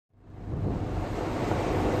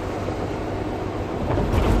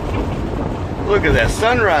Look at that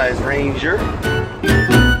sunrise, Ranger.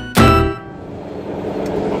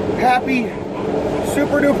 Happy,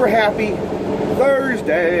 super duper happy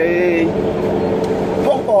Thursday.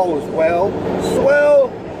 Hope all is well, swell,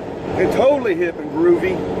 and totally hip and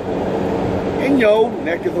groovy in your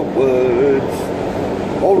neck of the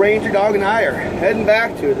woods. Old Ranger Dog and I are heading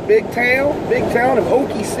back to the big town of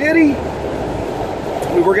Okie City.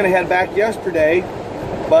 We were going to head back yesterday,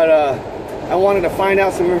 but I wanted to find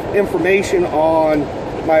out some information on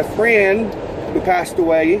my friend who passed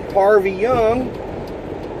away, Harvey Young.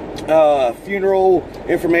 Funeral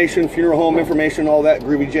information, funeral home information, all that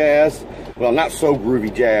groovy jazz. Well, not so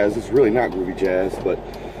groovy jazz. It's really not groovy jazz, but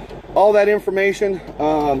all that information.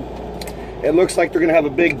 It looks like they're going to have a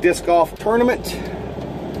big disc golf tournament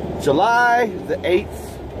July the 8th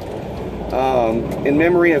in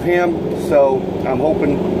memory of him. So I'm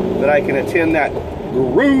hoping that I can attend that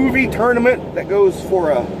groovy tournament that goes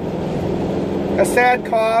for a sad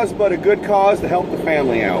cause, but a good cause to help the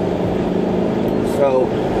family out. So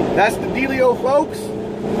that's the dealio, folks.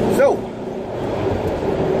 So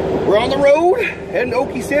we're on the road heading to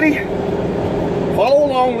Okie City. Follow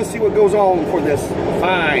along, let's see what goes on for this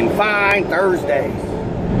fine Thursday.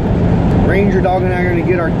 Ranger Dog and I are going to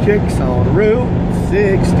get our kicks on Route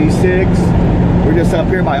 66. We're just up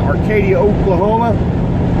here by Arcadia, Oklahoma.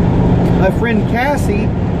 My friend Cassie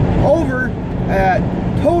over at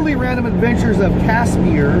Totally Random Adventures of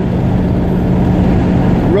Casimir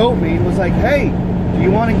wrote me and was like, hey, do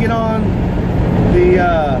you want to get on the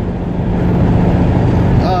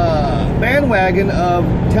bandwagon of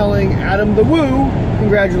telling Adam the Woo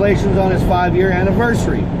congratulations on his 5-year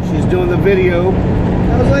anniversary? She's doing the video.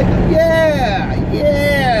 I was like, yeah.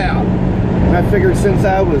 And I figured since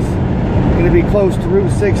I was going to be close to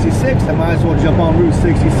Route 66, I might as well jump on Route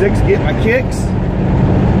 66, get my kicks,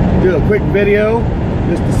 do a quick video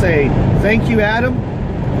just to say thank you, Adam,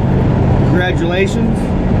 congratulations,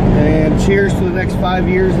 and cheers to the next 5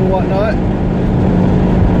 years and whatnot.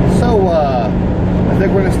 So I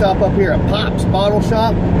think we're gonna stop up here at Pop's Bottle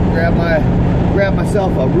Shop, grab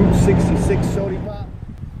myself a Route 66 Sody Pop.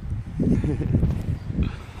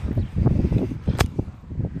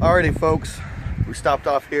 Alrighty, folks, we stopped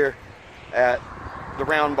off here at the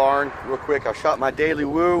Round Barn real quick. I shot my Daily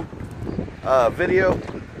Woo video.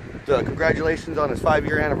 Congratulations on his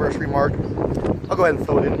 5-year anniversary mark. I'll go ahead and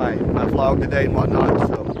throw it in my vlog today and whatnot.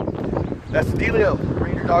 So that's the dealio.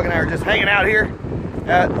 Ranger Dog and I are just hanging out here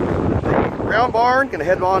at the Round Barn. Gonna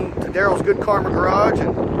head on to Daryl's Good Karma Garage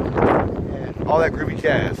and all that groovy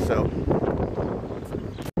jazz. So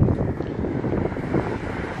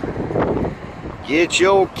get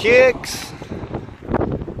your kicks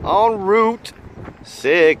on Route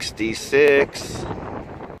 66.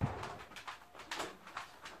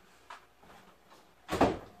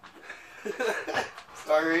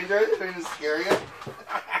 Sorry, Ranger, I didn't mean to scare you.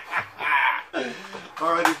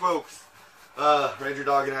 Alrighty, folks. Ranger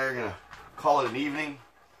Dog and I are gonna call it an evening.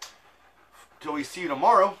 Till we see you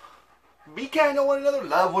tomorrow. Be kind to one another,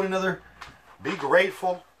 love one another, be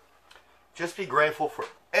grateful. Just be grateful for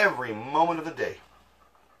every moment of the day.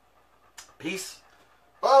 Peace,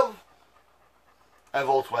 love, and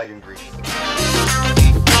Volkswagen grease.